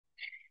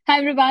Hi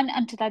everyone,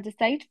 I'm Chita this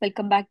side.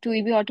 Welcome back to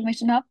EB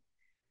Automation Hub.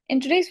 In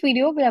today's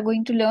video, we are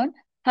going to learn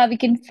how we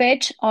can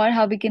fetch or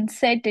how we can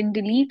set and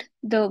delete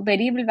the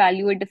variable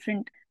value at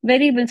different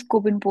variable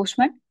scope in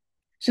Postman.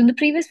 So in the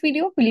previous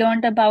video, we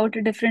learned about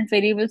different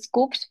variable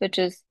scopes, which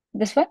is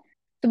this one.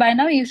 So by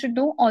now you should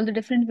know all the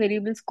different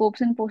variable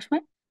scopes in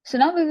Postman. So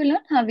now we will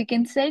learn how we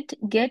can set,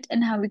 get,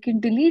 and how we can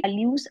delete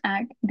values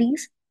at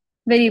these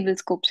variable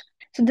scopes.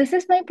 So this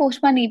is my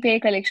Postman API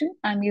collection.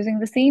 I'm using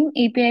the same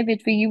API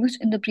which we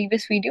used in the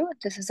previous video.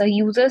 This is a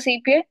users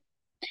API.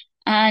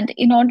 And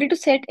in order to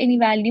set any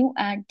value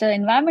at the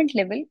environment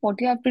level,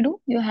 what you have to do,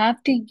 you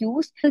have to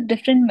use the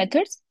different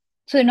methods.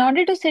 So in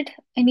order to set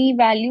any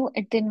value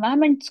at the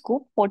environment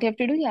scope, what you have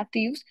to do, you have to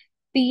use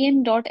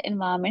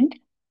pm.environment.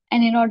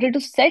 And in order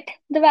to set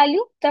the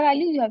value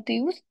you have to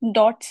use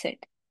dot set.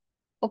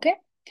 Okay.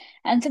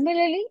 And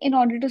similarly, in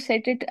order to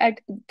set it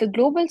at the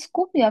global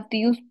scope, you have to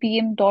use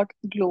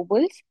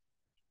pm.globals.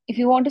 If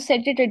you want to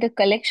set it at the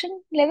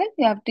collection level,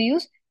 you have to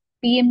use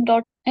pm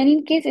dot. And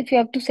in case if you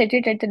have to set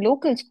it at the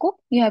local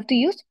scope, you have to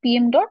use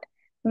pm dot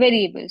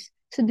variables.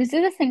 So this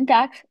is a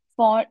syntax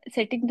for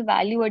setting the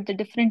value at the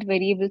different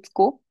variable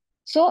scope.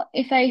 So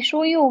if I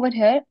show you over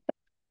here,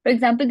 for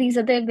example, these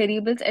are the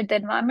variables at the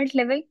environment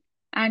level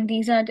and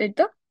these are at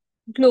the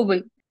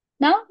global.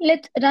 Now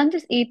let's run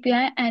this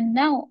API and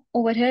now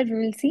over here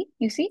we will see,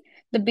 you see,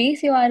 the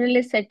base URL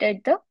is set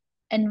at the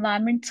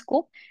environment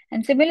scope.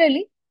 And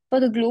similarly, for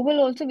the global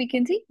also we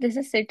can see this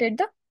is set at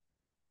the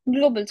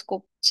global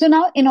scope. So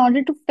now in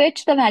order to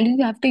fetch the value,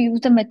 you have to use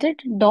the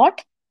method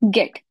dot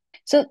get.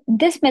 So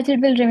this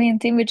method will remain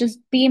same, which is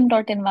pm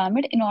dot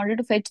environment. In order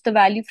to fetch the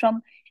value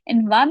from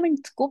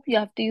environment scope, you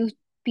have to use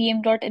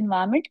pm dot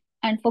environment.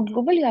 And for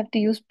global, you have to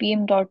use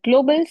pm dot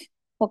globals.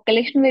 For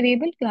collection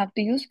variable, you have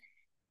to use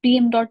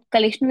pm dot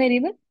collection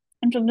variable.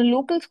 And from the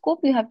local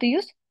scope, you have to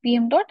use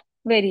pm dot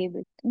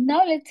variable.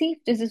 Now let's see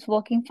if this is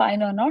working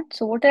fine or not.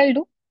 So what I'll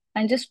do,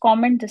 I'll just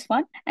comment this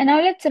one. And now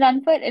let's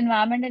run for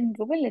environment and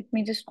global. Let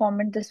me just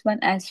comment this one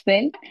as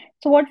well.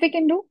 So what we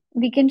can do,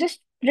 we can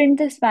just print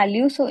this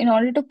value. So in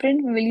order to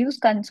print, we will use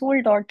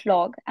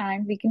console.log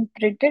and we can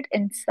print it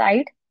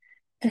inside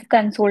this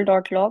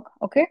console.log.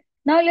 Okay.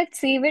 Now let's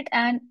save it.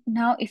 And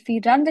now if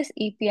we run this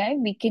API,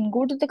 we can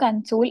go to the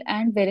console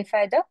and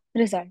verify the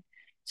result.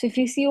 So if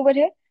you see over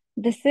here,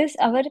 this is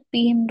our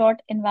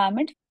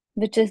pm.environment,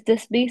 which is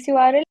this base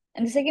URL.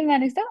 And the second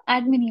one is the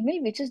admin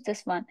email, which is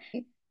this one.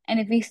 And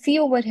if we see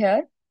over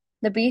here,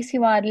 the base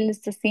URL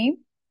is the same.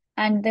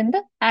 And then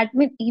the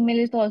admin email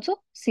is also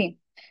same.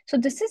 So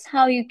this is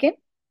how you can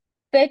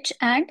fetch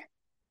and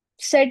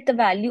set the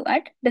value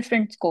at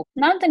different scope.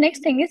 Now the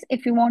next thing is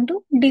if you want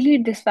to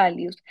delete these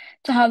values.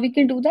 So how we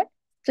can do that?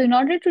 So in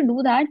order to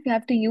do that, we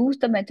have to use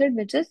the method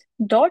which is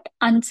dot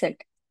unset.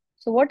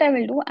 So what I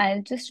will do,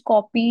 I'll just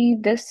copy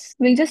this.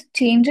 We'll just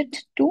change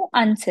it to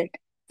unset.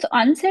 So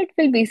unset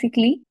will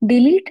basically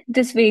delete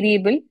this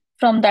variable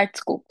from that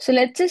scope. So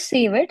let's just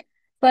save it.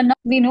 For now,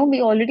 we know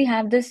we already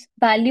have this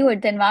value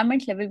at the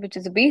environment level, which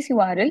is a base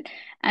URL.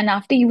 And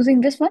after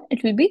using this one,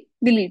 it will be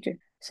deleted.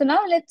 So now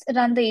let's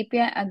run the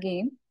API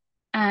again.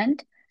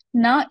 And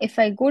now if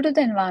I go to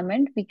the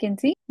environment, we can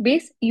see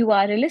base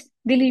URL is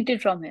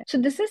deleted from here. So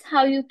this is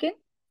how you can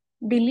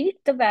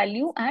delete the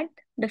value at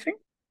different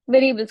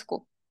variable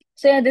scope.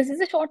 So yeah, this is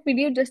a short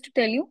video just to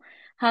tell you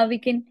how we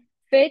can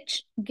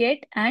fetch,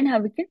 get, and how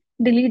we can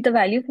delete the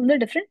value from the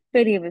different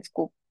variable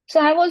scope.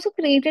 So I've also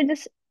created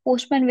this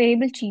Postman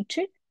variable cheat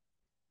sheet.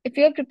 If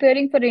you're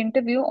preparing for an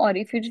interview or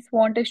if you just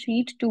want a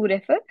sheet to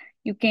refer,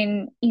 you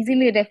can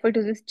easily refer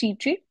to this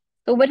cheat sheet.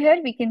 So over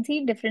here, we can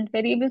see different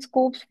variable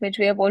scopes, which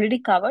we have already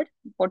covered.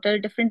 What are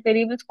different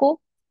variable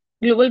scope?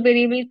 Global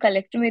variable,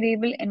 collection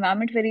variable,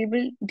 environment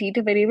variable,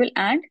 data variable,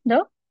 and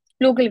the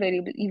local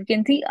variable. You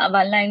can see a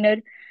one-liner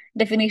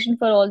definition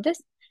for all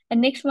this.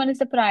 And next one is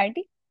the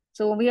priority.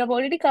 So we have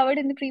already covered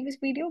in the previous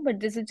video,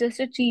 but this is just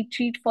a cheat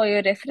sheet for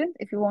your reference.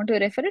 If you want to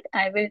refer it,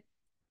 I will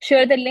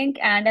share the link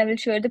and I will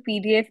share the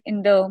PDF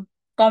in the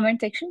comment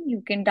section.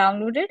 You can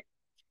download it.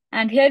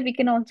 And here we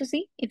can also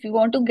see if you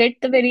want to get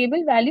the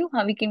variable value,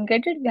 how we can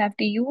get it. We have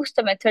to use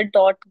the method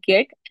dot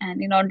get.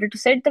 And in order to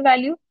set the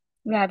value,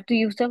 we have to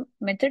use the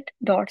method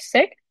dot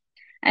set.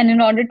 And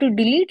in order to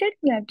delete it,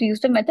 we have to use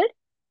the method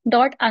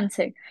dot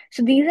unset.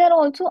 So these are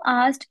also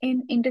asked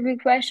in interview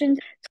questions.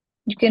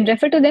 You can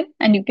refer to them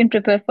and you can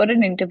prepare for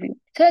an interview.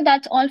 So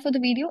that's all for the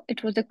video.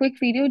 It was a quick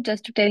video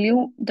just to tell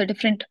you the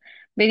different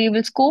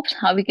variable scopes,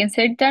 how we can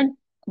set them,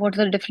 what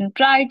are the different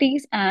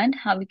priorities, and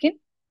how we can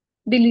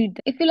delete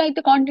them. If you like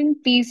the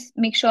content, please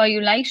make sure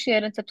you like,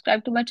 share, and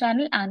subscribe to my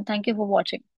channel. And thank you for watching.